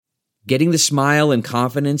Getting the smile and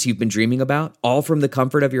confidence you've been dreaming about, all from the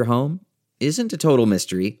comfort of your home, isn't a total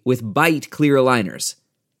mystery with Bite clear aligners.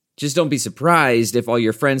 Just don't be surprised if all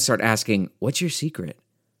your friends start asking, "What's your secret?"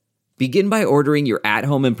 Begin by ordering your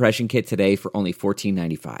at-home impression kit today for only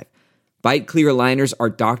 $14.95. Bite clear aligners are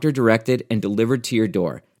doctor-directed and delivered to your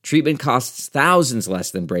door. Treatment costs thousands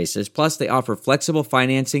less than braces, plus they offer flexible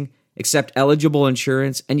financing, accept eligible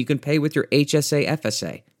insurance, and you can pay with your HSA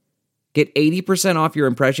FSA. Get 80% off your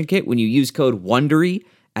impression kit when you use code WONDERY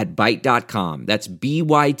at Byte.com. That's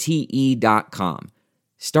BYTE.com.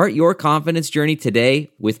 Start your confidence journey today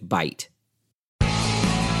with Byte.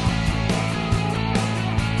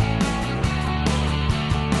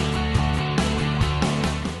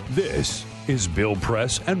 This is Bill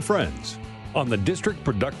Press and Friends on the District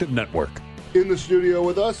Productive Network. In the studio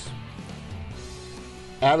with us,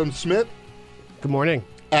 Adam Smith. Good morning.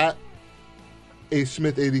 At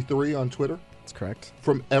asmith83 on Twitter. That's correct.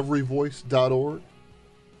 From everyvoice.org.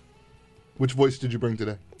 Which voice did you bring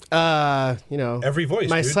today? Every voice,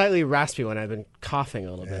 my dude. Slightly raspy one. I've been coughing a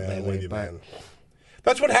little bit lately. Man.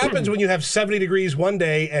 That's what happens when you have 70 degrees one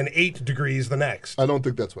day and 8 degrees the next. I don't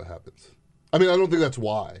think that's what happens. I mean, I don't think that's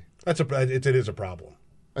why. It is a problem.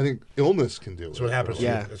 I think illness can do it. That's what happens to you.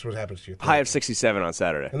 That's what happens to you. High of 67 on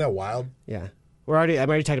Saturday. Isn't that wild? Yeah. I'm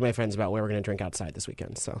already talking to my friends about where we're going to drink outside this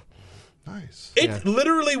weekend. So nice.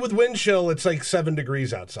 Literally with wind chill, it's like 7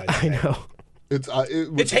 degrees outside today. I know.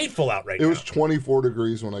 It's hateful out right now. It was 24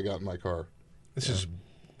 degrees when I got in my car. This is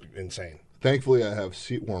insane. Thankfully, I have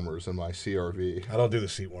seat warmers in my CRV. I don't do the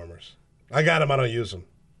seat warmers. I got them. I don't use them.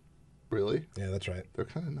 Really? Yeah, that's right. They're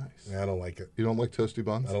kind of nice. Yeah, I don't like it. You don't like toasty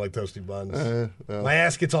buns? I don't like toasty buns. Well. My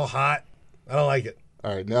ass gets all hot. I don't like it.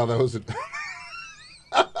 All right, now that was it.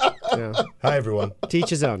 Yeah. Hi, everyone. Teach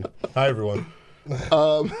his own. Hi, everyone.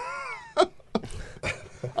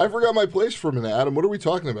 I forgot my place for a minute. Adam, what are we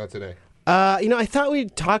talking about today? I thought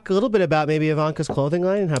we'd talk a little bit about maybe Ivanka's clothing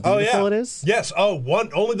line and how beautiful it is. Yes.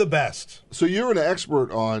 Only the best. So you're an expert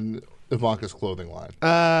on Ivanka's clothing line.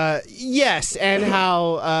 Yes, and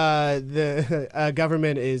how the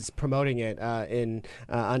government is promoting it in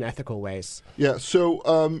unethical ways. Yeah,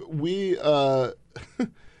 so we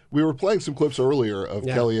were playing some clips earlier of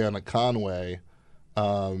Kellyanne Conway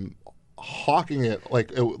hawking it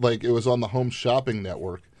like it was on the Home Shopping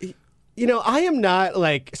Network. I am not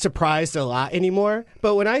surprised a lot anymore.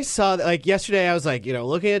 But when I saw that, yesterday, I was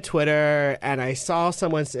looking at Twitter and I saw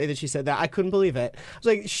someone say that she said that. I couldn't believe it. I was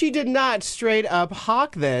like, she did not straight up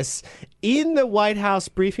hawk this in the White House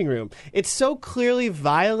briefing room. It so clearly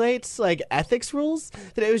violates ethics rules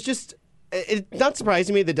that it was just it's not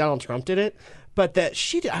surprising me that Donald Trump did it. But that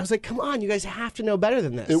she did. I was like, come on, you guys have to know better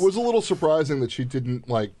than this. It was a little surprising that she didn't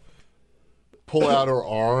pull out her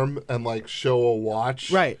arm and show a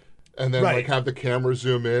watch. Right. And then have the camera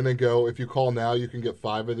zoom in and go, if you call now, you can get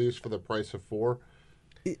 5 of these for the price of 4.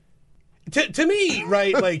 To me,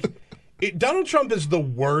 right, Donald Trump is the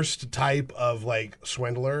worst type of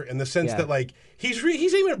swindler in the sense that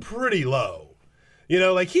he's aiming pretty low.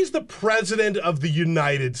 He's the president of the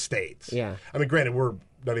United States. Yeah. I mean, granted, we're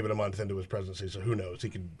not even a month into his presidency, so who knows? He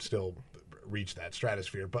could still reach that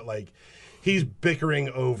stratosphere. But he's bickering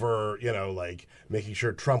over, making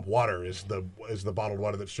sure Trump water is the bottled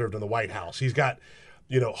water that's served in the White House. He's got,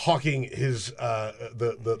 hawking his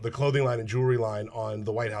the clothing line and jewelry line on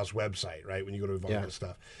the White House website, right? When you go to Ivanka's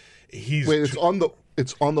stuff, it's on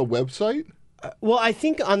the website. Well, I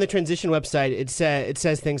think on the transition website it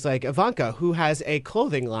says things like Ivanka, who has a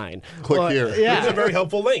clothing line. Click here. Yeah, it's a very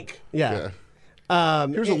helpful link. Yeah.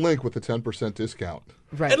 Here's a link with a 10% discount.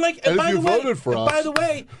 Right. And if you voted for us, by the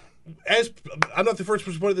way. As I'm not the first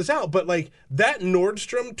person to point this out, but that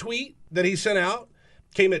Nordstrom tweet that he sent out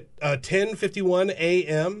came at 10:51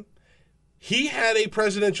 a.m. He had a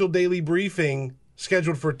presidential daily briefing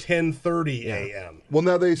scheduled for 10:30 a.m. Well,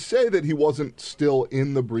 now they say that he wasn't still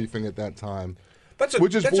in the briefing at that time,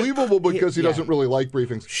 which is believable because he doesn't really like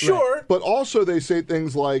briefings. Sure. Right. But also they say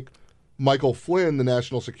things like Michael Flynn, the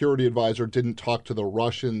national security advisor, didn't talk to the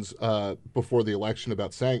Russians before the election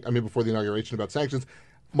before the inauguration about sanctions.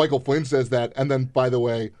 Michael Flynn says that, and then, by the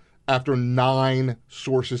way, after 9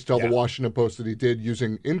 sources tell the Washington Post that he did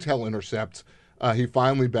using intel intercepts, he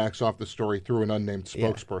finally backs off the story through an unnamed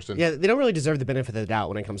spokesperson. Yeah, they don't really deserve the benefit of the doubt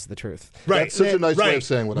when it comes to the truth. Right. That's such a nice way of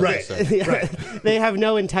saying what I just said. Right. They have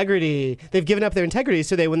no integrity. They've given up their integrity,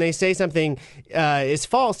 so when they say something is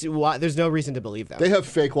false, there's no reason to believe them. They have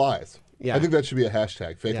fake lies. Yeah. I think that should be a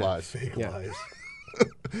hashtag, fake lies. Fake lies.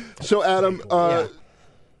 So, Adam,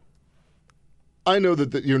 I know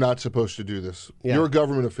that you're not supposed to do this. Yeah. You're a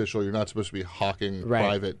government official. You're not supposed to be hawking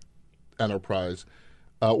private enterprise.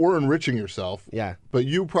 or enriching yourself. Yeah. But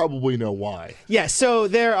you probably know why. Yeah, so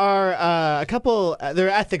there are there are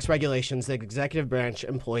ethics regulations that executive branch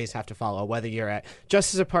employees have to follow, whether you're at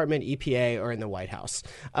Justice Department, EPA, or in the White House.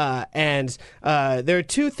 And there are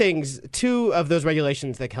two of those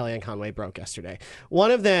regulations that Kellyanne Conway broke yesterday.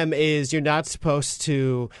 One of them is you're not supposed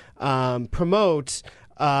to promote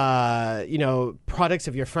products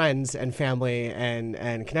of your friends and family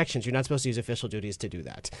and connections. You're not supposed to use official duties to do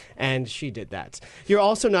that. And she did that. You're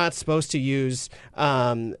also not supposed to use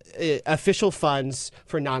official funds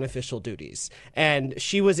for non-official duties. And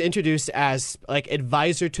she was introduced as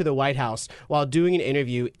advisor to the White House while doing an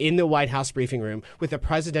interview in the White House briefing room with a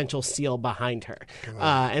presidential seal behind her.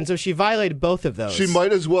 And so she violated both of those. She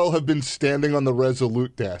might as well have been standing on the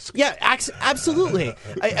Resolute desk. Yeah, absolutely.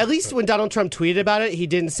 At least when Donald Trump tweeted about it,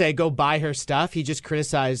 he didn't say go buy her stuff. He just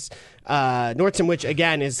criticized Nordstrom, which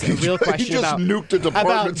again is a real question he just nuked a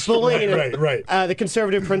department store. Bullying right. The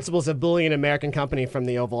conservative principles of bullying an American company from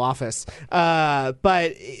the Oval Office.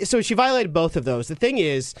 But so she violated both of those. The thing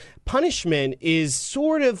is, punishment is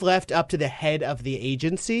sort of left up to the head of the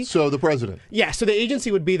agency. So the president. Yeah, so the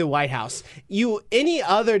agency would be the White House. Any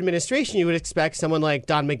other administration, you would expect someone like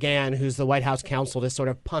Don McGahn, who's the White House counsel, to sort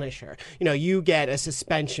of punish her. You get a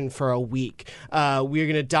suspension for a week. We're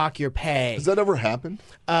going to dock your pay. Has that ever happened?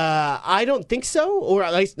 I don't think so, or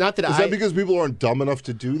at least not that Is that because people aren't dumb enough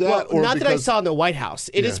to do that? Well, not that I saw in the White House.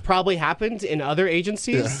 It has probably happened in other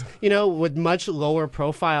agencies, with much lower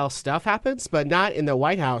profile stuff happens, but not in the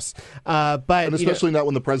White House. And especially not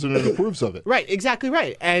when the president approves of it. Right, exactly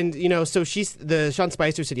right. And, so Sean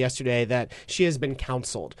Spicer said yesterday that she has been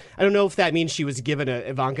counseled. I don't know if that means she was given an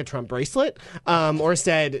Ivanka Trump bracelet or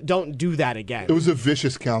said, don't do that again. It was a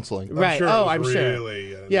vicious counseling. Right. I'm sure.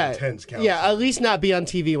 Really intense counseling. Yeah, at least not be on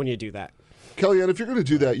TV when you do that. Kellyanne, if you're going to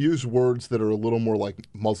do that, use words that are a little more like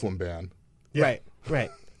Muslim ban. Yeah.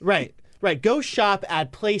 Right. Go shop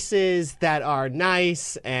at places that are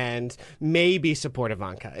nice and maybe support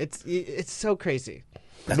Ivanka. It's so crazy.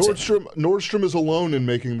 Nordstrom is alone in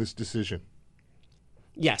making this decision.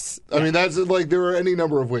 Yes. I mean, that's there are any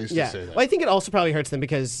number of ways to say that. Well, I think it also probably hurts them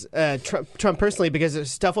because Trump personally, because the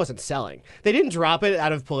stuff wasn't selling. They didn't drop it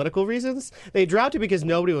out of political reasons. They dropped it because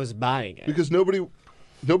nobody was buying it. Because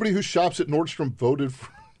nobody who shops at Nordstrom voted for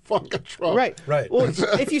Ivanka Trump. Right. Well,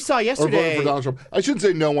 if you saw yesterday, or voted for Donald Trump. I shouldn't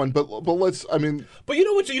say no one, but let's. I mean, but you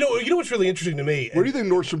know what's really interesting to me. Where do you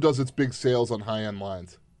think Nordstrom does its big sales on high-end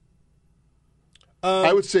lines?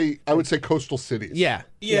 I would say coastal cities. Yeah,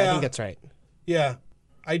 I think that's right. Yeah.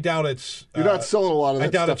 I doubt it's. You're not selling a lot of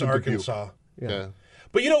that stuff. I doubt it's in Arkansas. Yeah.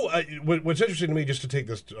 But what's interesting to me, just to take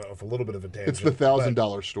this off a little bit of a tangent, it's the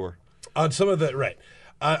 $1,000 store. On some of the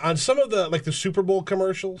on some of the the Super Bowl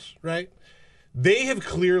commercials, right? They have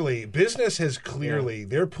business has clearly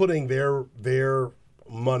they're putting their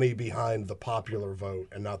money behind the popular vote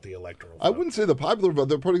and not the electoral vote. I wouldn't say the popular vote.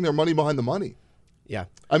 They're putting their money behind the money. Yeah.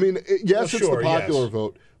 I mean, it's the popular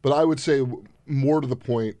vote, but I would say more to the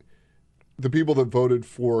point. The people that voted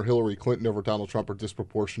for Hillary Clinton over Donald Trump are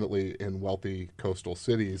disproportionately in wealthy coastal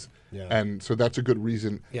cities, and so that's a good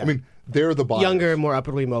reason. Yeah. I mean, they're the buyers. Younger, more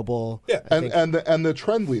upwardly mobile. Yeah, and the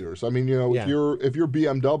trend leaders. I mean, if you're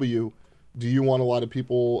BMW, do you want a lot of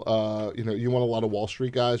people? You want a lot of Wall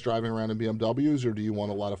Street guys driving around in BMWs, or do you want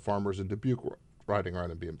a lot of farmers in Dubuque riding around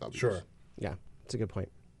in BMWs? Sure. Yeah, that's a good point.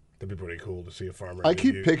 That'd be pretty cool to see a farmer. I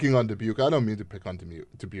keep picking on Dubuque. I don't mean to pick on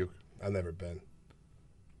Dubuque. I've never been.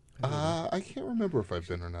 I can't remember if I've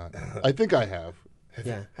been or not. I think I have.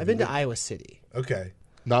 I've been to Iowa City. Okay.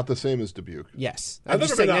 Not the same as Dubuque. Yes. I've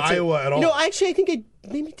never been to Iowa at all. Actually, I think I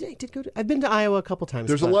did go to. I've been to Iowa a couple times.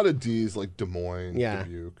 There's a lot of D's like Des Moines,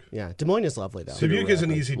 Dubuque. Yeah, Des Moines is lovely though. Dubuque is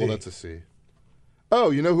an easy D. Well, that's a C.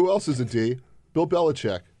 Oh, you know who else is a D? Bill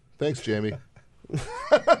Belichick. Thanks, Jamie. We just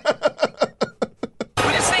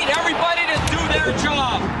need everybody to do their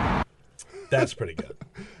job. That's pretty good.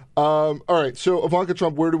 All right, so Ivanka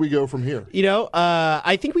Trump, where do we go from here?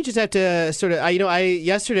 I think we just have to sort of, I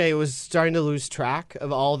yesterday was starting to lose track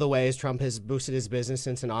of all the ways Trump has boosted his business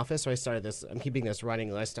since in office. So I started I'm keeping this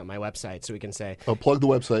running list on my website so we can say. Oh, plug the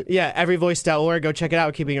website. Yeah, everyvoice.org. Go check it out.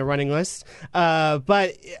 We're keeping a running list.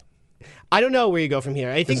 But I don't know where you go from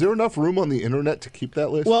here. Is there enough room on the internet to keep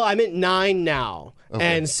that list? Well, I'm at 9 now.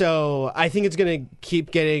 And so I think it's going to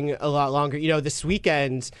keep getting a lot longer. This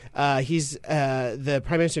weekend, the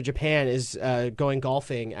Prime Minister of Japan is going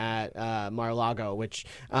golfing at Mar-a-Lago, which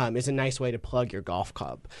is a nice way to plug your golf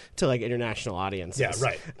club to international audiences. Yeah,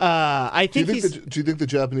 right. Do you think the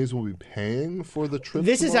Japanese will be paying for the trip?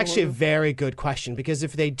 This is actually a very good question, because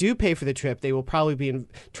if they do pay for the trip, they will probably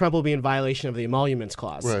Trump will be in violation of the emoluments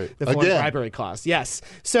clause, right? The foreign bribery clause. Yes.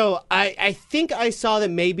 So I think I saw that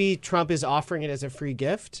maybe Trump is offering it as a free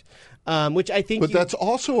gift. Which I think, but that's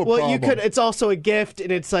also a problem. It's also a gift,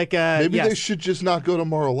 and it's like a maybe they should just not go to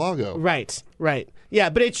Mar-a-Lago. Right. Yeah,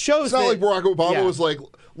 but it shows. It's not like Barack Obama was like,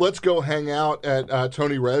 "Let's go hang out at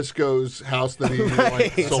Tony Rezko's house that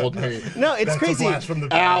he sold me." No, it's That's crazy. A blast from the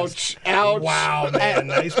past. Ouch! Wow, man,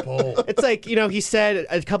 nice poll. It's like he said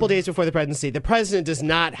a couple days before the presidency, the president does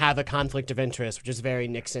not have a conflict of interest, which is very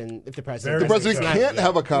Nixon. If the president can't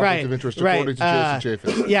have a conflict of interest, according to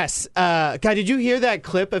Jason Chaffetz. Yes, God, did you hear that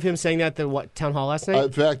clip of him saying that at the town hall last night?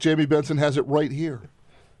 In fact, Jamie Benson has it right here.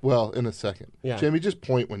 Well, in a second. Yeah. Jamie, just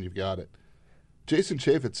point when you've got it. Jason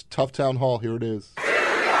Chaffetz, tough town hall. Here it is. But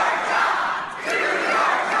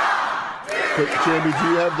Jamie,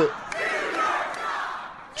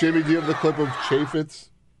 do you have the clip of Chaffetz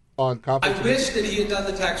on conflict? I wish that he had done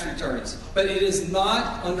the tax returns, but it is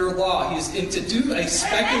not under law. And to do a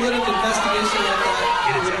speculative investigation like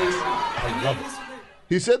that, I love it.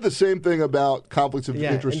 He said the same thing about conflicts of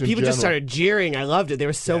interest and in people general. just started jeering. I loved it. They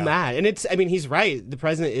were so mad. And he's right. The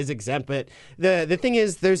president is exempt, but the thing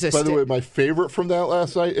is, there's a... By the way, my favorite from that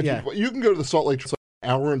last night, Yeah. you can go to the Salt Lake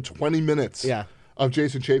hour and 20 minutes of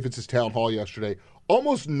Jason Chaffetz's town hall yesterday,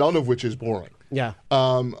 almost none of which is boring. Yeah.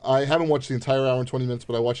 I haven't watched the entire hour and 20 minutes,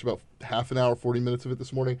 but I watched about half an hour, 40 minutes of it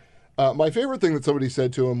this morning. My favorite thing that somebody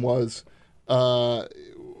said to him was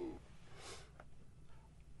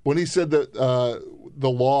when he said that the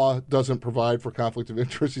law doesn't provide for conflict of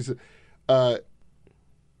interest, he said,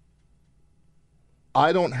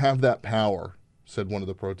 I don't have that power, said one of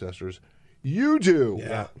the protesters. You do.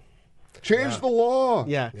 Yeah. Change the law.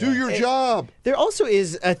 Yeah. Do your job. There also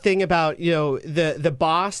is a thing about, the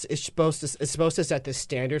boss is supposed to set the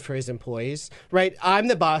standard for his employees, right? I'm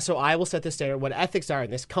the boss, so I will set the standard, what ethics are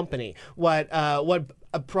in this company, what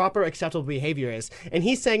a proper acceptable behavior is. And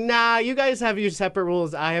he's saying, nah, you guys have your separate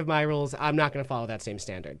rules, I have my rules, I'm not going to follow that same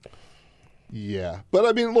standard. Yeah. But,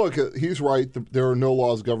 I mean, look, he's right. There are no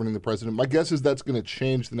laws governing the president. My guess is that's going to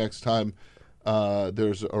change the next time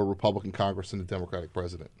there's a Republican Congress and a Democratic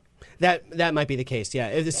president. That might be the case, yeah.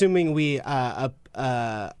 Assuming we elect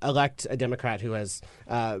a Democrat who has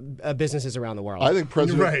businesses around the world. I think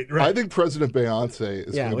President Right. I think President Beyonce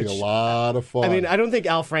is going to be a lot of fun. I mean, I don't think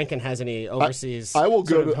Al Franken has any overseas. I will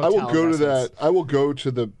go to investments. I will go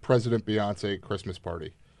to the President Beyonce Christmas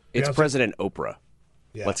party. It's Beyonce? President Oprah.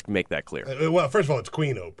 Yeah. Let's make that clear. Well, first of all, it's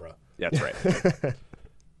Queen Oprah. That's right.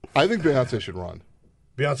 I think Beyonce should run.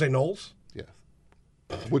 Beyonce Knowles? Yes.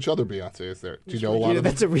 Which other Beyonce is there? Do you know a lot of them?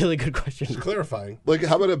 That's a really good question. Just clarifying. Like,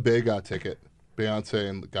 how about a Bega ticket? Beyonce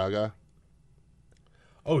and Gaga?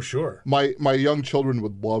 Oh, sure. My young children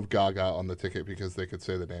would love Gaga on the ticket because they could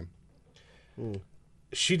say the name.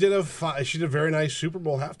 She did a very nice Super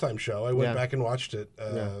Bowl halftime show. I went back and watched it.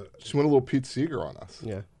 She went a little Pete Seeger on us.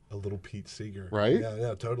 Yeah. A little Pete Seeger. Right?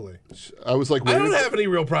 Yeah, totally. I was like, I don't have any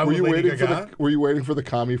real problem with Lady Gaga. Were you waiting for the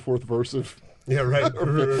commie fourth verse of Yeah, right. or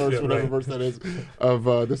fifth verse, Yeah, whatever right. verse that is,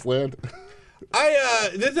 of this land?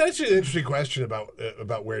 That's actually an interesting question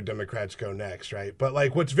about where Democrats go next, right? But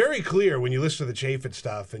like, what's very clear when you listen to the Chaffetz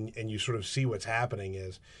stuff and you sort of see what's happening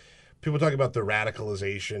is people talk about the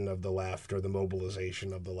radicalization of the left or the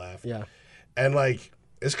mobilization of the left. Yeah. And like,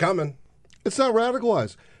 it's coming. It's not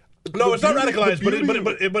radicalized. No, it's not beauty- radicalized, the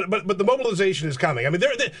beauty- but the mobilization is coming. I mean,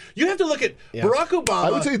 you have to look at Barack Obama.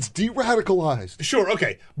 I would say it's de-radicalized. Sure,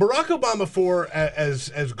 okay. Barack Obama, for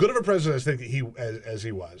as good of a president as I think as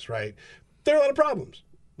he was, right? There are a lot of problems.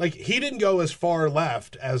 Like, he didn't go as far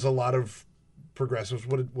left as a lot of progressives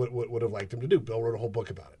would have liked him to do. Bill wrote a whole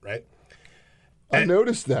book about it, right? I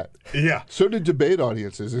noticed that. Yeah. So did debate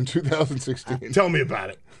audiences in 2016. Tell me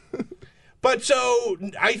about it. But so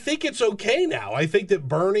I think it's okay now. I think that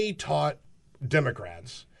Bernie taught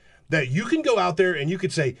Democrats that you can go out there and you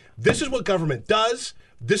could say, this is what government does.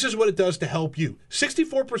 This is what it does to help you.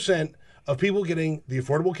 64% of people getting the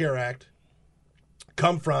Affordable Care Act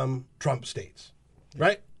come from Trump states,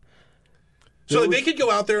 right? So they could go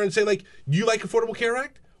out there and say, like, you like Affordable Care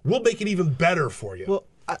Act? We'll make it even better for you. Well,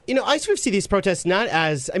 I sort of see these protests not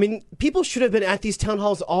as, people should have been at these town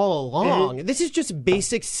halls all along. Mm-hmm. This is just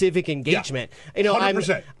basic civic engagement. Yeah.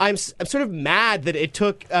 100%. I'm sort of mad that it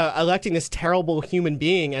took electing this terrible human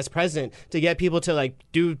being as president to get people to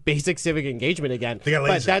do basic civic engagement again. They got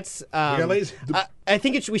lazy. But that's, they got lazy. I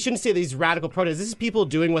think we shouldn't say these radical protests. This is people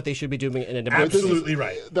doing what they should be doing in a democracy. Absolutely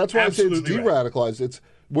right. That's why Absolutely I say it's de-radicalized. It's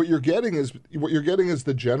what you're getting is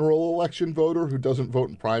the general election voter who doesn't vote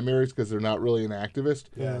in primaries because they're not really an activist.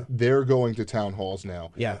 Yeah. They're going to town halls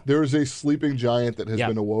now. Yeah. There is a sleeping giant that has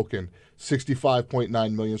been awoken,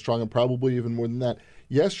 65.9 million strong, and probably even more than that.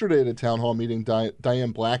 Yesterday at a town hall meeting,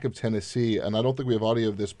 Diane Black of Tennessee, and I don't think we have audio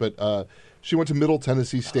of this, but she went to Middle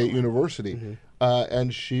Tennessee State University,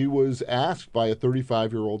 and she was asked by a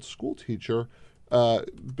 35-year-old school teacher.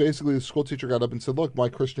 Basically, the school teacher got up and said, "Look, my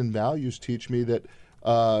Christian values teach me that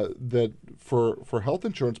for health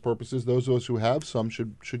insurance purposes, those of us who have some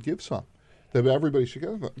should give some. That everybody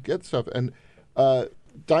should get stuff." And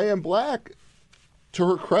Diane Black, to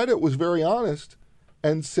her credit, was very honest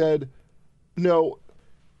and said, "No,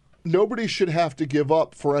 nobody should have to give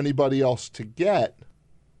up for anybody else to get.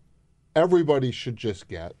 Everybody should just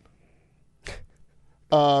get."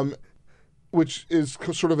 Which is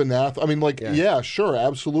sort of anathema. Sure,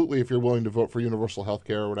 absolutely. If you're willing to vote for universal health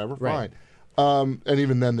care or whatever, fine. And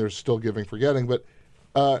even then, there's still giving for getting. But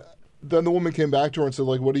then the woman came back to her and said,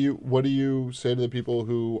 what do you say to the people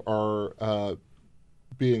who are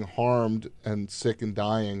being harmed and sick and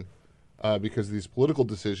dying because of these political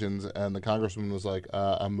decisions? And the congresswoman was like,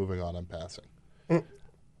 "I'm moving on. I'm passing."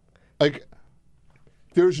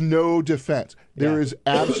 There's no defense. There is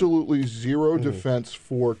absolutely zero defense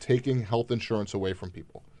for taking health insurance away from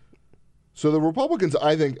people. So the Republicans,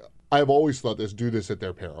 I've always thought this, do this at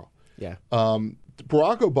their peril. Yeah.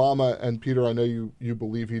 Barack Obama, and Peter, I know you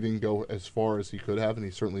believe he didn't go as far as he could have, and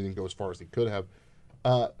he certainly didn't go as far as he could have.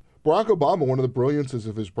 Barack Obama, one of the brilliances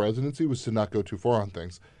of his presidency was to not go too far on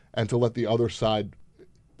things and to let the other side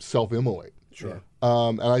self-immolate. Sure.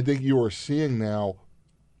 And I think you are seeing now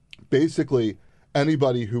basically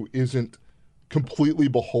anybody who isn't completely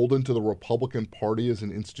beholden to the Republican Party as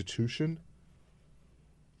an institution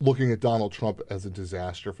looking at Donald Trump as a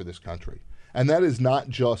disaster for this country. And that is not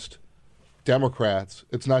just Democrats,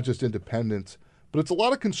 it's not just independents, but it's a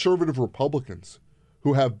lot of conservative Republicans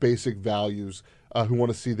who have basic values, who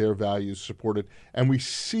want to see their values supported. And we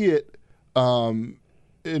see it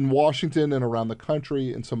in Washington and around the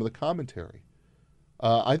country in some of the commentary.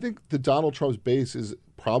 I think that Donald Trump's base is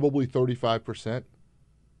probably 35%,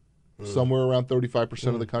 somewhere around 35%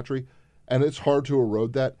 of the country. And it's hard to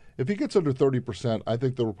erode that. If he gets under 30%, I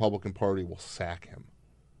think the Republican Party will sack him.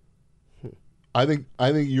 I think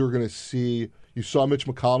you're going to see. You saw Mitch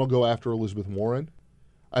McConnell go after Elizabeth Warren.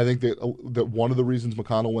 I think that one of the reasons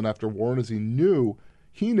McConnell went after Warren is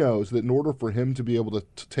he knows that in order for him to be able to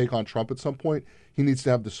take on Trump at some point, he needs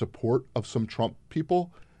to have the support of some Trump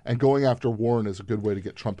people. And going after Warren is a good way to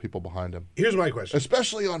get Trump people behind him. Here's my question,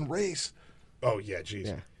 especially on race. Oh yeah, geez.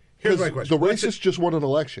 Yeah. Here's my question: the racists just won an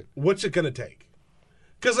election. What's it going to take?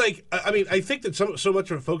 Because, I think that so much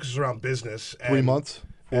of it focuses around business. And, 3 months.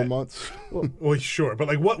 4 months. Well, sure,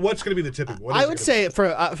 but what's going to be the tipping? I would say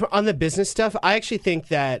for on the business stuff, I actually think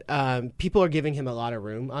that people are giving him a lot of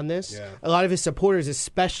room on this. Yeah. A lot of his supporters,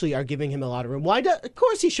 especially, are giving him a lot of room. Of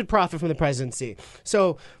course, he should profit from the presidency.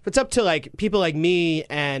 So it's up to people like me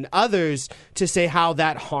and others to say how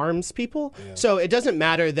that harms people. Yeah. So it doesn't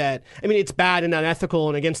matter that it's bad and unethical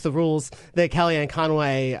and against the rules that Kellyanne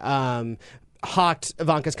Conway hawked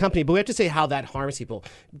Ivanka's company, but we have to say how that harms people.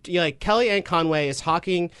 Kellyanne Conway is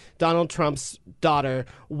hawking Donald Trump's daughter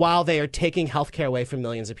while they are taking health care away from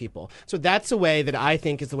millions of people. So that's a way that I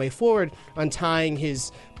think is the way forward on tying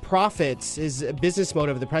his profits, his business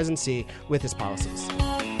motive of the presidency, with his policies.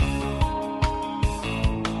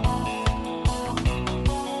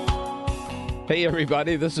 Hey,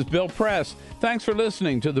 everybody, this is Bill Press. Thanks for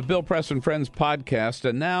listening to the Bill Press and Friends podcast.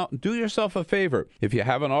 And now, do yourself a favor. If you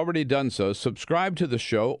haven't already done so, subscribe to the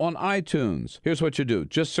show on iTunes. Here's what you do.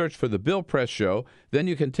 Just search for the Bill Press Show. Then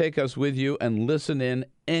you can take us with you and listen in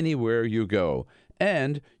anywhere you go.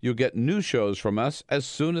 And you'll get new shows from us as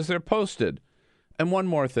soon as they're posted. And one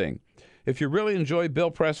more thing. If you really enjoy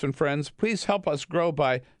Bill Press and Friends, please help us grow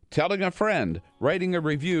by telling a friend, writing a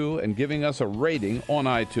review, and giving us a rating on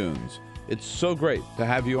iTunes. It's so great to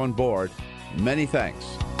have you on board. Many thanks.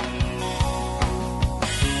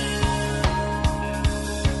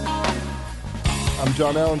 I'm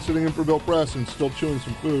Jon Allen, sitting in for Bill Press and still chewing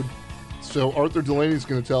some food. So Arthur Delaney is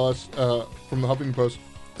going to tell us from the Huffington Post.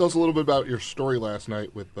 Tell us a little bit about your story last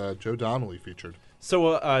night with Joe Donnelly featured.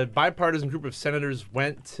 So a bipartisan group of senators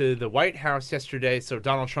went to the White House yesterday so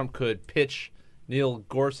Donald Trump could pitch Neil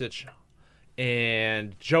Gorsuch.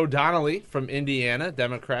 And Joe Donnelly from Indiana,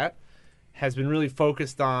 Democrat, has been really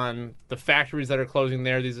focused on the factories that are closing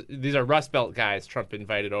there. These are Rust Belt guys Trump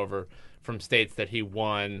invited over from states that he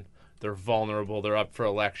won. They're vulnerable. They're up for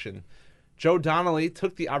election. Joe Donnelly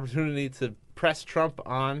took the opportunity to press Trump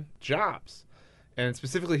on jobs. And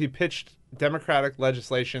specifically, he pitched Democratic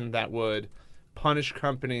legislation that would punish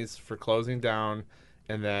companies for closing down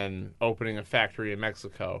and then opening a factory in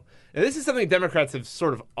Mexico. And this is something Democrats have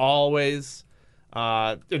sort of always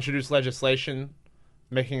introduced legislation,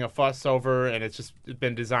 making a fuss over, and it's just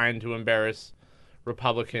been designed to embarrass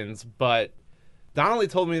Republicans. But Donnelly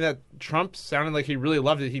told me that Trump sounded like he really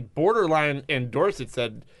loved it. He borderline endorsed it,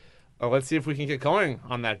 said, let's see if we can get going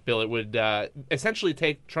on that bill. It would essentially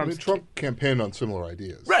take Trump's... Trump campaigned on similar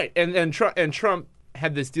ideas. Right, and Trump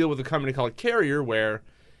had this deal with a company called Carrier where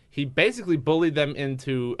he basically bullied them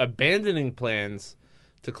into abandoning plans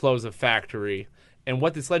to close a factory. And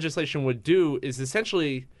what this legislation would do is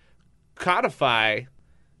essentially codify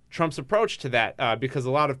Trump's approach to that, because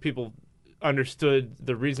a lot of people understood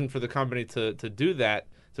the reason for the company to do that,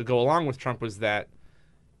 to go along with Trump, was that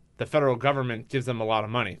the federal government gives them a lot of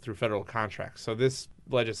money through federal contracts. So this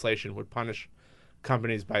legislation would punish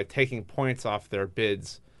companies by taking points off their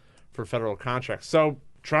bids for federal contracts. So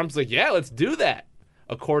Trump's like, yeah, let's do that,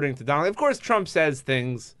 according to Donnelly. Of course, Trump says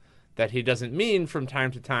things that he doesn't mean from time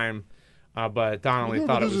to time, but Donnelly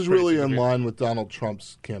thought it was this is really in line with Donald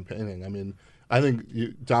Trump's campaigning. I mean, I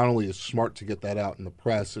think Donnelly is smart to get that out in the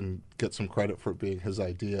press and get some credit for it being his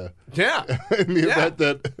idea. Yeah. in the event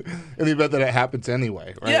that it happens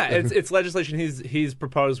anyway, right? Yeah, it's legislation he's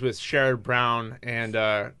proposed with Sherrod Brown and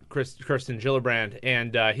Kirsten Gillibrand,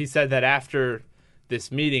 and he said that after this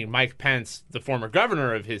meeting, Mike Pence, the former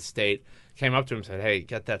governor of his state, came up to him and said, "Hey,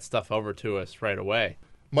 get that stuff over to us right away."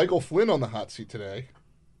 Michael Flynn on the hot seat today.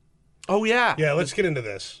 Oh yeah, yeah. Let's get into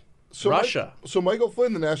this. Russia. So Michael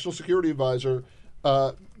Flynn, the national security advisor,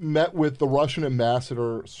 met with the Russian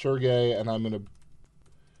ambassador, Sergei, and I'm going to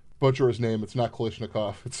butcher his name. It's not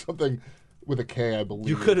Kalishnikov. It's something with a K, I believe.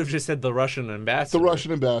 You could have just said the Russian ambassador. The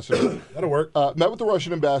Russian ambassador. That'll work. Met with the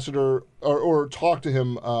Russian ambassador, or talked to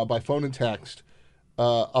him by phone and text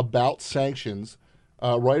about sanctions,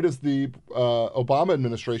 right as the Obama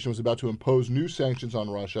administration was about to impose new sanctions on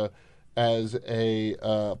Russia as a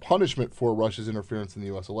punishment for Russia's interference in the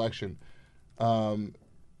U.S. election. It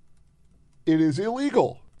is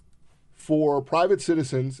illegal for private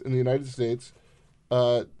citizens in the United States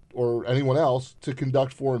or anyone else to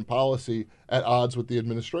conduct foreign policy at odds with the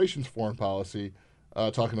administration's foreign policy,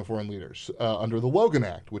 talking to foreign leaders, under the Logan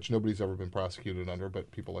Act, which nobody's ever been prosecuted under,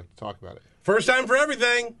 but people like to talk about it. First time for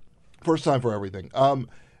everything. First time for everything.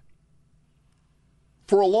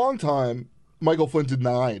 For a long time, Michael Flynn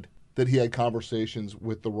denied that he had conversations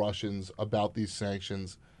with the Russians about these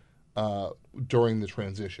sanctions during the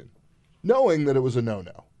transition, knowing that it was a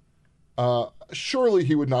no-no. Surely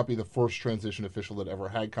he would not be the first transition official that ever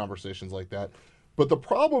had conversations like that. But the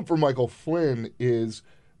problem for Michael Flynn is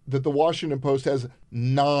that the Washington Post has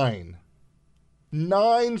nine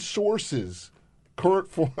sources, current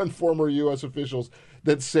and former U.S. officials,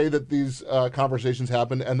 that say that these conversations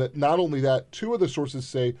happened, and that not only that, two of the sources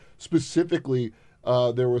say specifically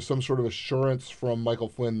there was some sort of assurance from Michael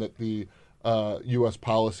Flynn that the U.S.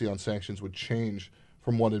 policy on sanctions would change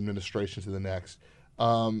from one administration to the next.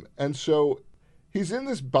 And so he's in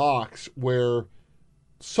this box where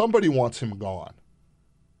somebody wants him gone.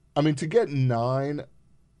 I mean, to get nine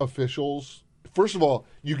officials, first of all,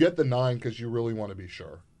 you get the nine because you really want to be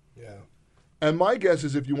sure. Yeah. And my guess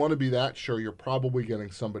is if you want to be that sure, you're probably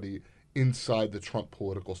getting somebody inside the Trump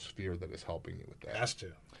political sphere that is helping you with that. Has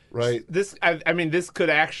to. Right? This could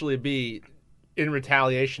actually be in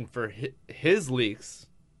retaliation for his leaks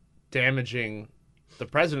damaging the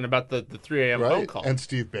president about the 3 a.m. phone call. And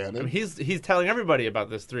Steve Bannon. I mean, he's telling everybody about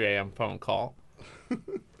this 3 a.m. phone call.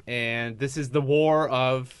 And this is the war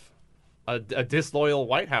of a disloyal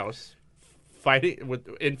White House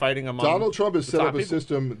infighting among Donald Trump has set up a people.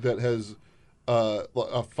 system that has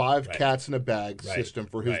a five cats in a bag system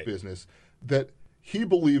for his business that he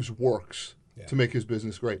believes works to make his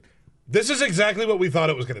business great. This is exactly what we thought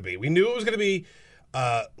it was going to be. We knew it was going to be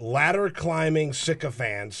ladder-climbing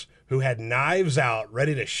sycophants who had knives out,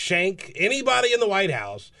 ready to shank anybody in the White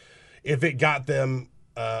House if it got them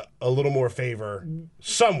a little more favor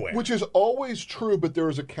somewhere. Which is always true, but there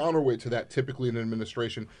is a counterweight to that typically in an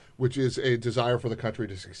administration, which is a desire for the country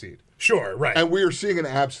to succeed. Sure, right. And we are seeing an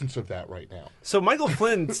absence of that right now. So Michael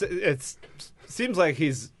Flynn, it seems like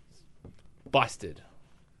he's busted.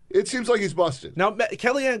 It seems like he's busted. Now,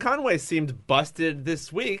 Kellyanne Conway seemed busted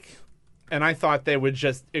this week, and I thought they would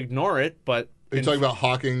just ignore it, but... Are you talking about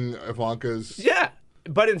hawking Ivanka's... Yeah,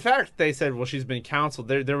 but in fact, they said, well, she's been counseled.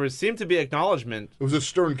 There seemed to be acknowledgement. It was a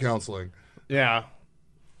stern counseling. Yeah.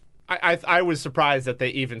 I was surprised that they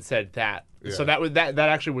even said that. Yeah. So that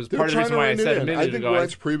actually was part of the reason why I said a minute ago. I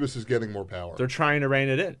think Priebus is getting more power. They're trying to rein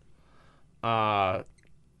it in.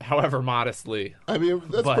 However modestly. I mean,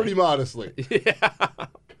 that's pretty modestly. Yeah.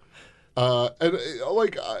 And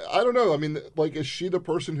like, I don't know. I mean, like, is she the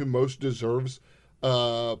person who most deserves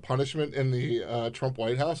punishment in the Trump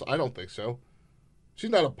White House? I don't think so. She's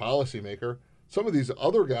not a policymaker. Some of these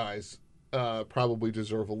other guys probably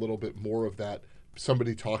deserve a little bit more of that.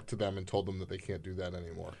 Somebody talked to them and told them that they can't do that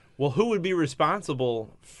anymore. Well, who would be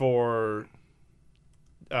responsible for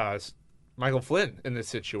Michael Flynn in this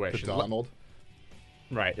situation? The Donald.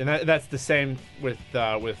 Right, and that's the same with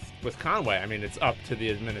Conway. I mean, it's up to the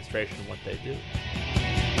administration what they do.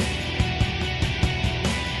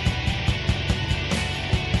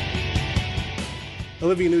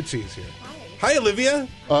 Olivia Nuzzi is here. Hi, Olivia.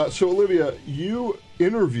 So, Olivia, you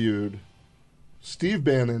interviewed Steve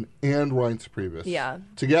Bannon and Reince Priebus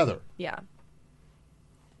together. Yeah.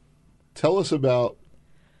 Tell us about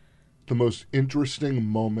the most interesting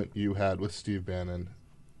moment you had with Steve Bannon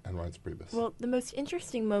and Reince Priebus. Well, the most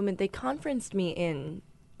interesting moment, they conferenced me in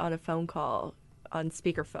on a phone call on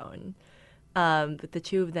speakerphone with the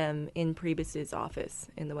two of them in Priebus's office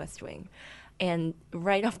in the West Wing. And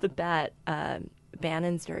right off the bat,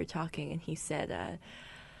 Bannon started talking, and he said,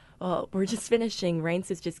 well, we're just finishing.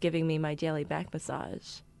 Reince is just giving me my daily back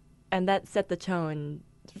massage. And that set the tone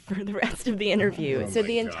for the rest of the interview. So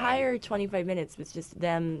the entire 25 minutes was just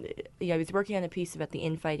them. I was working on a piece about the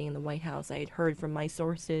infighting in the White House. I had heard from my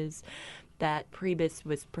sources that Priebus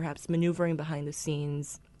was perhaps maneuvering behind the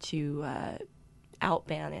scenes to out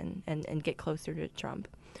Bannon and get closer to Trump.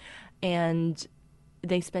 And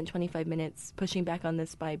they spent 25 minutes pushing back on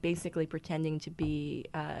this by basically pretending to be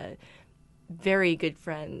very good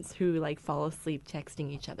friends who like fall asleep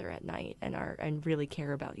texting each other at night and really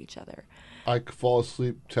care about each other. I fall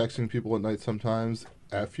asleep texting people at night sometimes.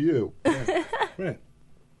 F you. Right. Right.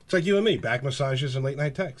 It's like you and me, back massages and late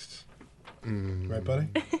night texts. Right, buddy?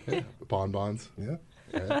 Yeah. Bonbons. Yeah.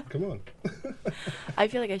 Yeah. Come on. I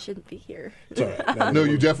feel like I shouldn't be here. It's all right. No,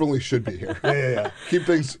 you definitely should be here. Yeah. Keep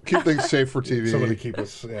things safe for TV. Somebody keep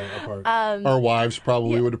us apart. Our wives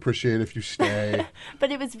probably would appreciate if you stay.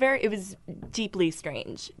 But it was deeply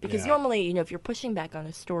strange because normally, if you're pushing back on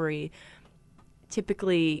a story,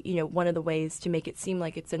 typically, one of the ways to make it seem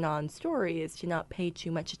like it's a non-story is to not pay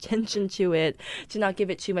too much attention to it, to not give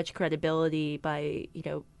it too much credibility by,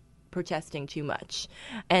 protesting too much.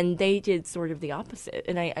 And they did sort of the opposite.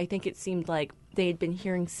 And I think it seemed like they had been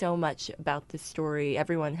hearing so much about this story.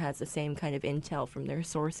 Everyone has the same kind of intel from their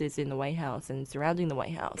sources in the White House and surrounding the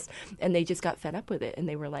White House. And they just got fed up with it. And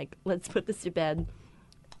they were like, let's put this to bed.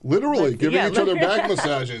 Literally, giving each other back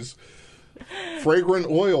massages. Fragrant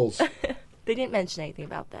oils. They didn't mention anything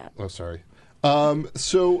about that. Oh, sorry.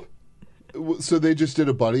 So they just did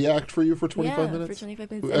a buddy act for you for 25 minutes? For 25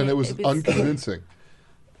 minutes. And it was unconvincing.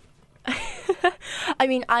 I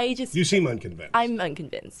mean, You seem unconvinced. I'm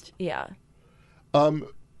unconvinced, yeah.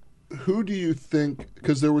 Who do you think,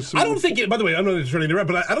 because there was some... I don't think, by the way, I'm not trying to interrupt,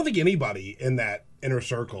 but I don't think anybody in that inner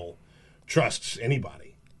circle trusts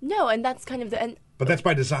anybody. No, and that's kind of the... But that's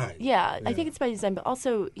by design. Yeah, I think it's by design, but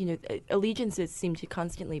also, allegiances seem to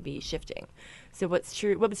constantly be shifting. So what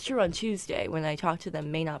was true on Tuesday when I talked to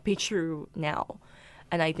them may not be true now.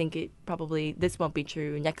 And I think this won't be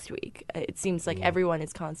true next week. It seems like everyone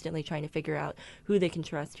is constantly trying to figure out who they can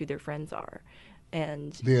trust, who their friends are.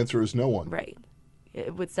 And the answer is no one. Right.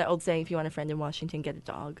 What's that old saying, if you want a friend in Washington, get a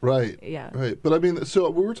dog. Right. Yeah. Right. But I mean, so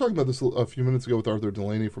we were talking about this a few minutes ago with Arthur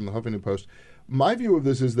Delaney from the Huffington Post. My view of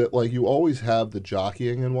this is that, like, you always have the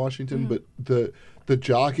jockeying in Washington, but the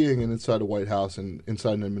jockeying inside a White House and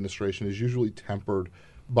inside an administration is usually tempered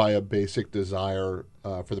by a basic desire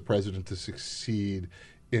for the president to succeed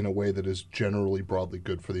in a way that is generally broadly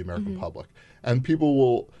good for the American public. And people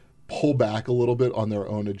will pull back a little bit on their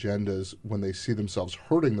own agendas when they see themselves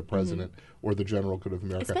hurting the president or the general good of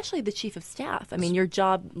America. Especially the chief of staff. I mean, your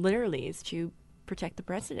job literally is to protect the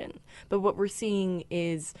president. But what we're seeing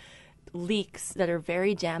is leaks that are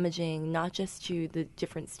very damaging, not just to the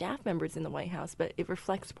different staff members in the White House, but it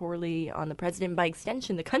reflects poorly on the president, by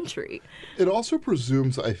extension, the country. It also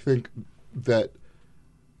presumes, I think, that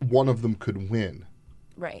one of them could win.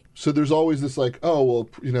 Right. So there's always this like, oh,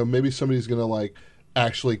 well, maybe somebody's going to like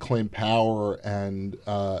actually claim power and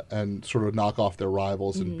sort of knock off their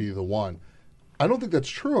rivals and be the one. I don't think that's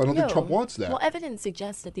true. I don't think Trump wants that. Well, evidence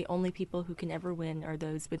suggests that the only people who can ever win are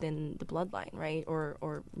those within the bloodline, right?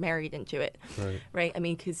 Or married into it, right? I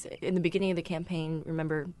mean, because in the beginning of the campaign,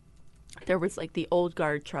 remember, there was like the old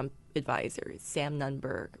guard Trump advisors, Sam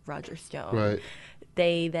Nunberg, Roger Stone. Right.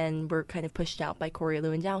 They then were kind of pushed out by Corey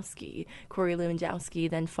Lewandowski. Corey Lewandowski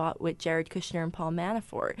then fought with Jared Kushner and Paul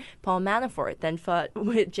Manafort. Paul Manafort then fought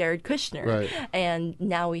with Jared Kushner. Right. And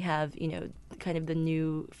now we have, kind of the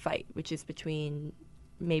new fight, which is between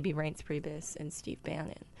maybe Reince Priebus and Steve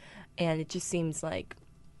Bannon. And it just seems like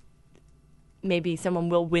maybe someone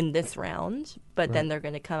will win this round, but then they're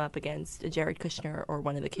going to come up against a Jared Kushner or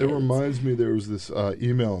one of the kids. It reminds me, there was this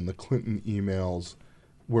email in the Clinton emails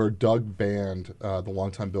where Doug Band, the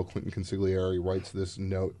longtime Bill Clinton consigliere, writes this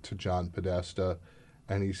note to John Podesta,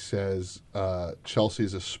 and he says,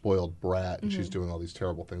 Chelsea's a spoiled brat, and she's doing all these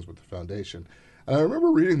terrible things with the foundation. And I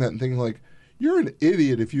remember reading that and thinking, like, you're an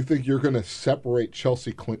idiot if you think you're going to separate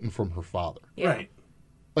Chelsea Clinton from her father. Yeah. Right.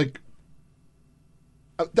 Like,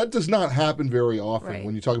 that does not happen very often Right.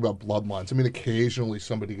 when you talk about bloodlines. I mean, occasionally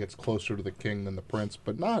somebody gets closer to the king than the prince,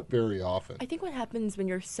 but not very often. I think what happens when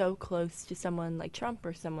you're so close to someone like Trump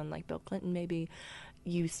or someone like Bill Clinton, maybe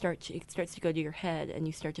it starts to go to your head, and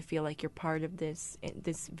you start to feel like you're part of this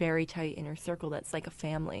very tight inner circle that's like a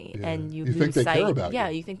family, and you lose think they sight. care about yeah,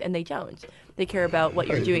 you. and they don't. They care about what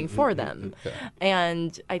you're doing for them,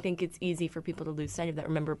 and I think it's easy for people to lose sight of that.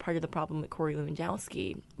 Remember, part of the problem with Corey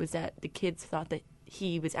Lewandowski was that the kids thought that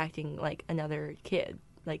he was acting like another kid,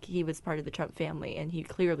 like he was part of the Trump family, and he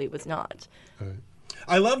clearly was not. Right.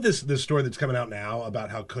 I love this story that's coming out now about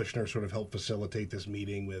how Kushner sort of helped facilitate this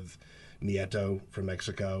meeting with Nieto from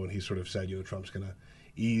Mexico, and he sort of said, Trump's going to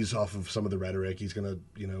ease off of some of the rhetoric. He's going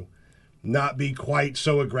to, not be quite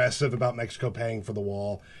so aggressive about Mexico paying for the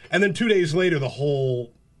wall. And then 2 days later, the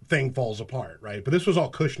whole thing falls apart, right? But this was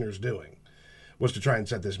all Kushner's doing, was to try and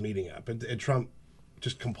set this meeting up. And Trump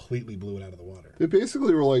just completely blew it out of the water. They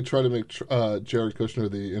basically were like trying to make Jared Kushner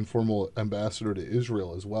the informal ambassador to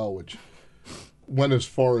Israel as well, which went as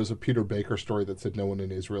far as a Peter Baker story that said no one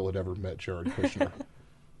in Israel had ever met Jared Kushner.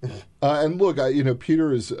 And look,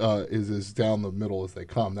 Peter is as down the middle as they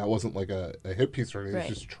come. That wasn't like a hit piece or anything. Right.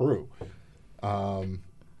 It's just true. Kind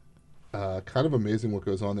of amazing what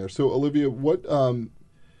goes on there. So, Olivia, what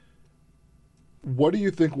do you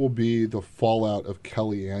think will be the fallout of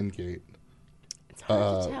Kellyanne Gate? It's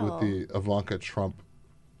hard to tell. With the Ivanka Trump,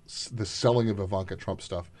 the selling of Ivanka Trump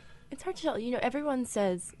stuff. It's hard to tell. Everyone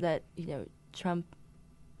says that, Trump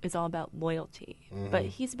is all about loyalty, but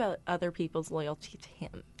he's about other people's loyalty to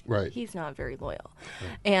him. Right. He's not very loyal.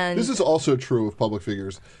 Right. And this is also true of public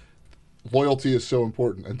figures. Loyalty is so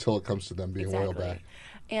important until it comes to them being loyal exactly. back.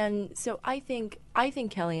 And so I think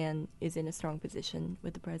Kellyanne is in a strong position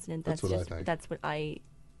with the president. That's what I think. That's what I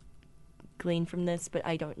glean from this, but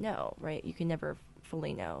I don't know, right? You can never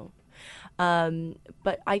fully know.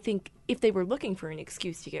 But I think if they were looking for an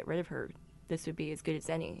excuse to get rid of her, this would be as good as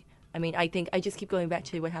any. I mean, I think I just keep going back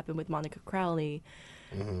to what happened with Monica Crowley.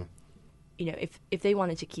 If they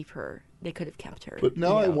wanted to keep her, they could have kept her. But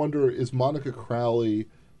now I wonder, is Monica Crowley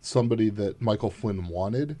somebody that Michael Flynn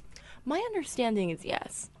wanted? My understanding is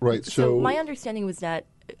yes. Right. So my understanding was that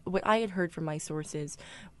what I had heard from my sources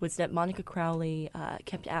was that Monica Crowley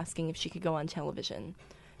kept asking if she could go on television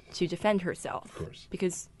to defend herself. Of course.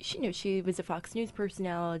 Because she was a Fox News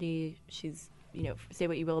personality. She's say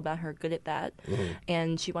what you will about her, good at that.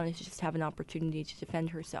 And she wanted to just have an opportunity to defend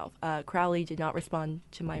herself. Crowley did not respond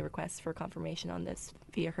to my request for confirmation on this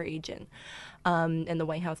via her agent. And the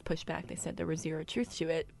White House pushed back. They said there was zero truth to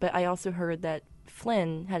it. But I also heard that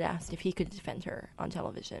Flynn had asked if he could defend her on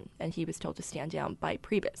television, and he was told to stand down by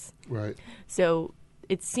Priebus. Right. So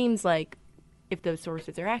it seems like, if those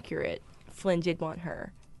sources are accurate, Flynn did want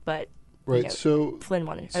her, but right. So Flynn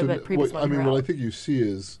wanted, so but Priebus wanted her what I out. think you see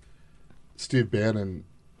is Steve Bannon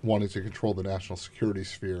wanting to control the national security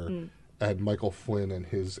sphere, and Michael Flynn and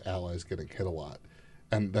his allies getting hit a lot,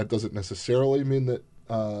 and that doesn't necessarily mean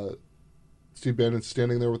that Steve Bannon's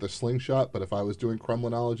standing there with a slingshot. But if I was doing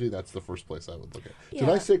Kremlinology, that's the first place I would look at. Yeah. Did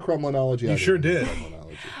I say Kremlinology? You sure did.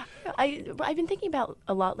 What I've been thinking about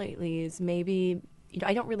a lot lately is maybe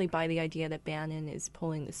I don't really buy the idea that Bannon is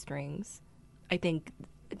pulling the strings. I think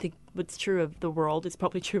what's true of the world is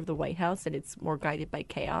probably true of the White House, and it's more guided by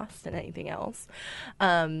chaos than anything else.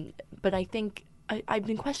 But I think I've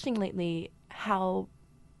been questioning lately how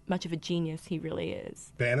much of a genius he really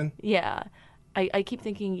is. Bannon? Yeah. I keep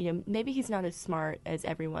thinking, maybe he's not as smart as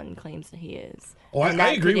everyone claims that he is. Oh,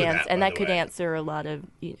 I agree with that. And that could answer a lot of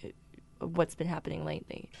what's been happening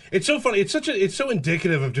lately. It's so funny. It's so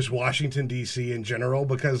indicative of just Washington, D.C. in general,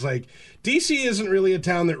 because like D.C. isn't really a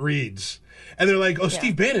town that reads. And they're like,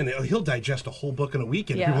 Steve Bannon, he'll digest a whole book in a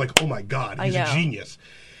weekend. Yeah. People are like, oh my God, he's a genius.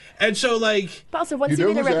 And so like... But also, once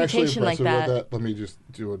you get a reputation like that... Let me just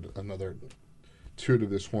do another toot of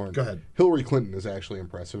this horn. Go ahead. Hillary Clinton is actually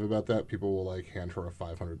impressive about that. People will like hand her a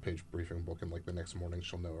 500-page briefing book, and like the next morning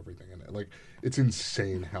she'll know everything in it. Like, it's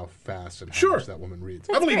insane how fast and how much that woman reads.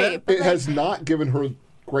 I believe that. It has not given her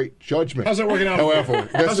great judgment. How's that working out However,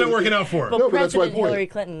 for her? How's that working out for her? Well, President Hillary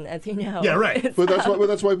Clinton, as you know. Yeah, right. But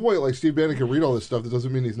that's my point. Like, Steve Bannon can read all this stuff. That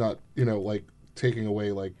doesn't mean he's not, like, taking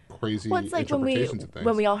away, like, crazy it's like interpretations of things.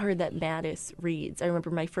 when we all heard that Mattis reads. I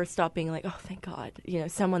remember my first stop being like, oh, thank God.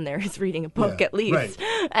 Someone there is reading a book at least.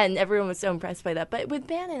 Right. And everyone was so impressed by that. But with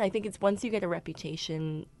Bannon, I think it's once you get a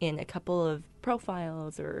reputation in a couple of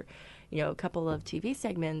profiles or, a couple of TV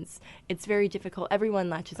segments, it's very difficult. Everyone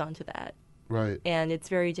latches onto that. Right. And it's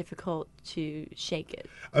very difficult to shake it.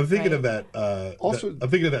 I'm thinking of that. I'm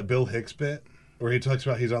thinking of that Bill Hicks bit where he talks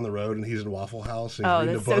about he's on the road and he's in Waffle House and he's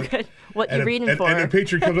reading a book. So good. What you reading for? And the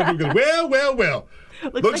Patriot comes up and goes, well.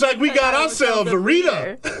 Looks like we got ourselves a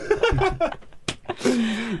reader.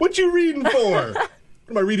 What you reading for? What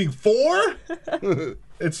am I reading for?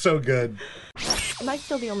 It's so good. Am I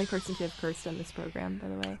still the only person to have cursed on this program, by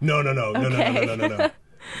the way? No. Okay.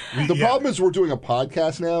 The problem is we're doing a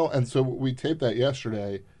podcast now, and so we taped that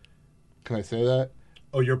yesterday. Can I say that?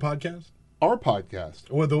 Oh, your podcast? Our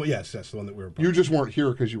podcast. Well, yes, that's the one that we were. You just weren't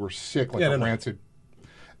here because you were sick, like a rancid.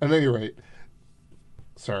 At any rate,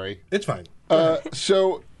 sorry. It's fine.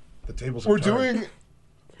 So the tables. We're doing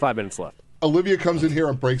 5 minutes left. Olivia comes in here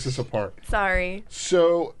and breaks us apart. Sorry.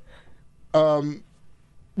 So,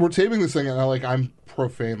 we're taping this thing, and I'm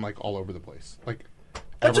profane like all over the place, like.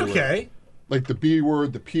 That's everywhere. Okay. Like the B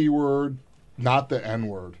word, the P word, not the N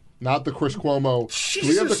word, not the Chris Cuomo. Jesus, do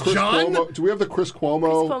we have the Chris John? Cuomo? Do we have the Chris Cuomo?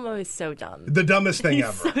 Chris Cuomo is so dumb. The dumbest thing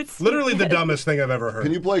ever. So Literally the dumbest thing I've ever heard.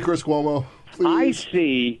 Can you play Chris Cuomo, please? I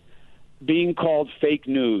see being called fake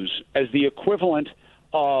news as the equivalent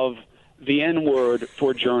of the N word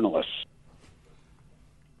for journalists.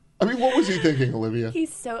 I mean, what was he thinking, Olivia?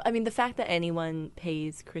 The fact that anyone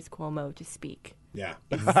pays Chris Cuomo to speak. Yeah.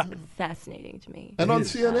 It's fascinating to me. And on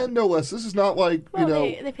CNN, no less. This is not like,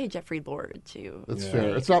 They pay Jeffrey Lord, too. That's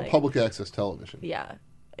fair. It's not public access television. Yeah.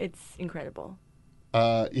 It's incredible.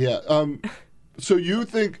 So you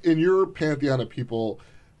think, in your pantheon of people,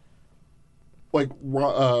 like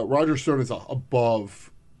Roger Stone is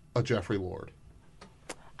above a Jeffrey Lord?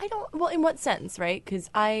 I don't... Well, in what sense, right? Because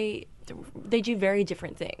they do very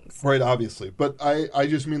different things. Right, obviously. But I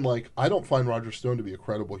just mean, like, I don't find Roger Stone to be a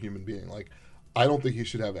credible human being. Like, I don't think he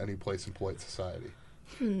should have any place in polite society.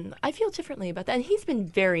 I feel differently about that. And he's been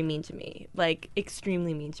very mean to me, like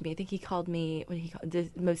extremely mean to me. I think he called me the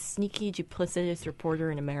most sneaky, duplicitous reporter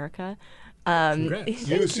in America. Congrats.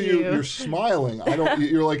 You're smiling.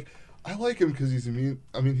 You're like, I like him because he's mean.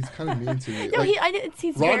 I mean, he's kind of mean to me. No,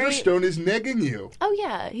 he's Roger Stone is negging you. Oh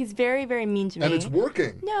yeah, he's very, very mean to me. And it's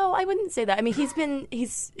working. No, I wouldn't say that. I mean, he's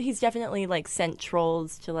definitely like sent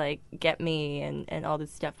trolls to like get me and all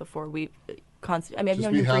this stuff before we. I've known him for years.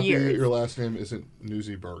 Just be happy that your last name isn't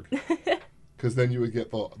Nuzziberg. Because then you would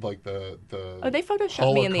get the they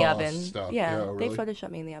photoshopped me in the oven. Stuff. Yeah, really? They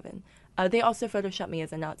photoshopped me in the oven. They also photoshopped me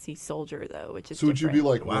as a Nazi soldier, though, which is so. Would different. you be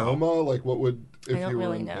like Roma? Like what would? If I don't you were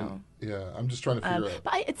really know. Yeah, I'm just trying to figure out.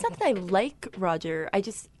 But it's not that I like Roger. I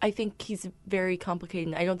think he's very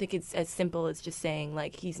complicated. I don't think it's as simple as just saying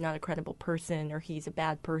like he's not a credible person or he's a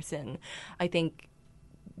bad person. I think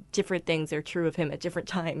different things are true of him at different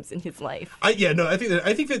times in his life. I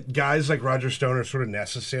think that guys like Roger Stone are sort of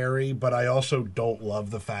necessary, but I also don't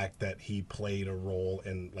love the fact that he played a role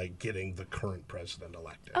in like getting the current president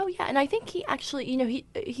elected. Oh yeah, and I think he actually,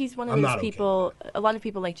 he's one of those people. A lot of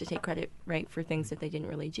people like to take credit, right, for things that they didn't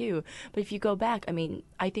really do. But if you go back, I mean,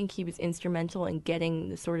 I think he was instrumental in getting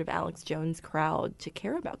the sort of Alex Jones crowd to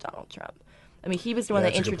care about Donald Trump. I mean, he was the one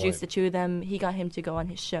that introduced the two of them. He got him to go on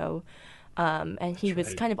his show. And he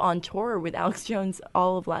was kind of on tour with Alex Jones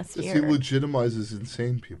all of last year. He legitimizes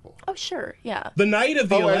insane people. Oh, sure, yeah. The night of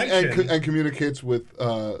the election. And communicates with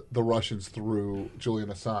the Russians through Julian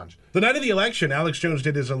Assange. The night of the election, Alex Jones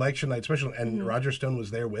did his election night special, and Roger Stone was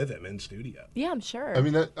there with him in studio. Yeah, I'm sure. I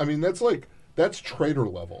mean that's traitor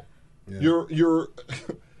level. Yeah. You're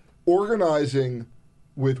organizing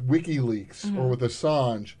with WikiLeaks or with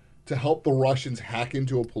Assange to help the Russians hack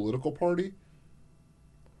into a political party.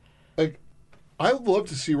 Like, I would love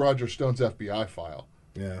to see Roger Stone's FBI file.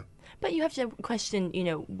 Yeah. But you have to question,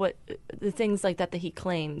 what the things like that he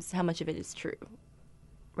claims, how much of it is true,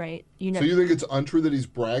 right? So you think it's untrue that he's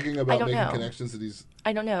bragging about making know. connections that he's...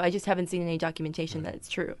 I don't know. I just haven't seen any documentation that it's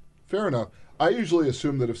true. Fair enough. I usually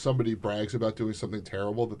assume that if somebody brags about doing something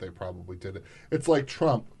terrible, that they probably did it. It's like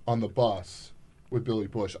Trump on the bus with Billy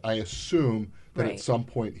Bush. I assume that at some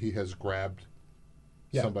point he has grabbed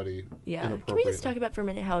somebody inappropriately. Can we just talk about for a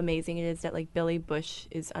minute how amazing it is that like Billy Bush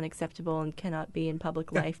is unacceptable and cannot be in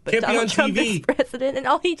public life, but can't Donald be on Trump TV. is president, and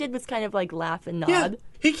all he did was kind of like laugh and nod. Yeah,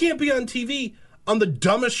 he can't be on TV on the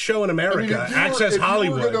dumbest show in America, Access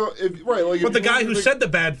Hollywood. But the guy who said the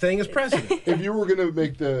bad thing is president. If you were going to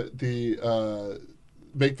make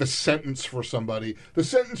make the sentence for somebody, the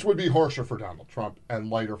sentence would be harsher for Donald Trump and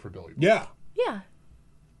lighter for Billy Bush. Yeah. Yeah.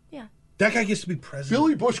 That guy gets to be president.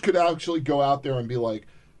 Billy Bush could actually go out there and be like,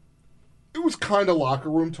 it was kind of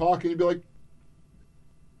locker room talk, and you'd be like,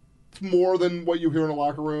 it's more than what you hear in a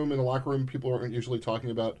locker room. In a locker room, people aren't usually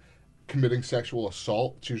talking about committing sexual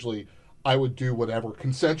assault. It's usually, I would do whatever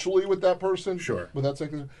consensually with that person. Sure. Without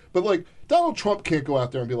saying, but like, Donald Trump can't go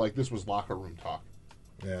out there and be like, this was locker room talk.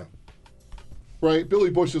 Yeah. Right?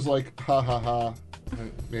 Billy Bush is like, ha ha ha,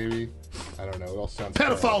 maybe. I don't know. It all sounds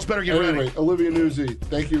pedophiles better get ready. Anyway, Olivia Nuzzi,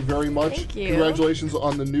 thank you very much. Thank you. Congratulations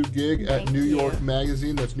on the new gig at Thank New you. York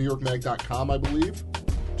Magazine. That's newyorkmag.com, I believe.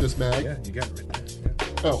 Just mag. Yeah, you got it right there.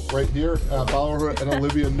 Yeah. Oh, right here. Follow her at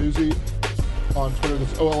Olivia Nuzzi on Twitter.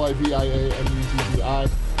 That's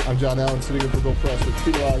OLIVIANUZZI. I'm Jon Allen, sitting in for Bill Press with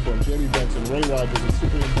Peter Osborne, Jamie Benson, Ray Rogers, and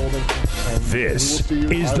Cyprian Holden. And This we will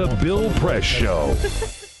see you is the Bill Press Show.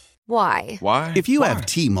 Why? Why? If you have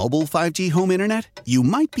T-Mobile 5G home internet, you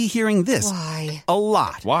might be hearing this Why? a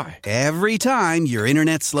lot. Why? Every time your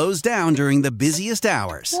internet slows down during the busiest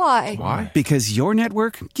hours. Why? Why? Because your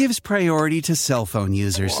network gives priority to cell phone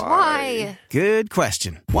users. Why? Good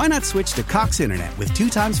question. Why not switch to Cox Internet with 2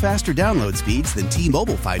 times faster download speeds than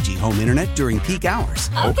T-Mobile 5G home internet during peak hours?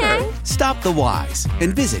 Okay. Stop the whys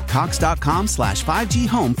and visit cox.com/5G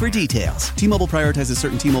home for details. T-Mobile prioritizes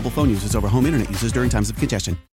certain T-Mobile phone users over home internet users during times of congestion.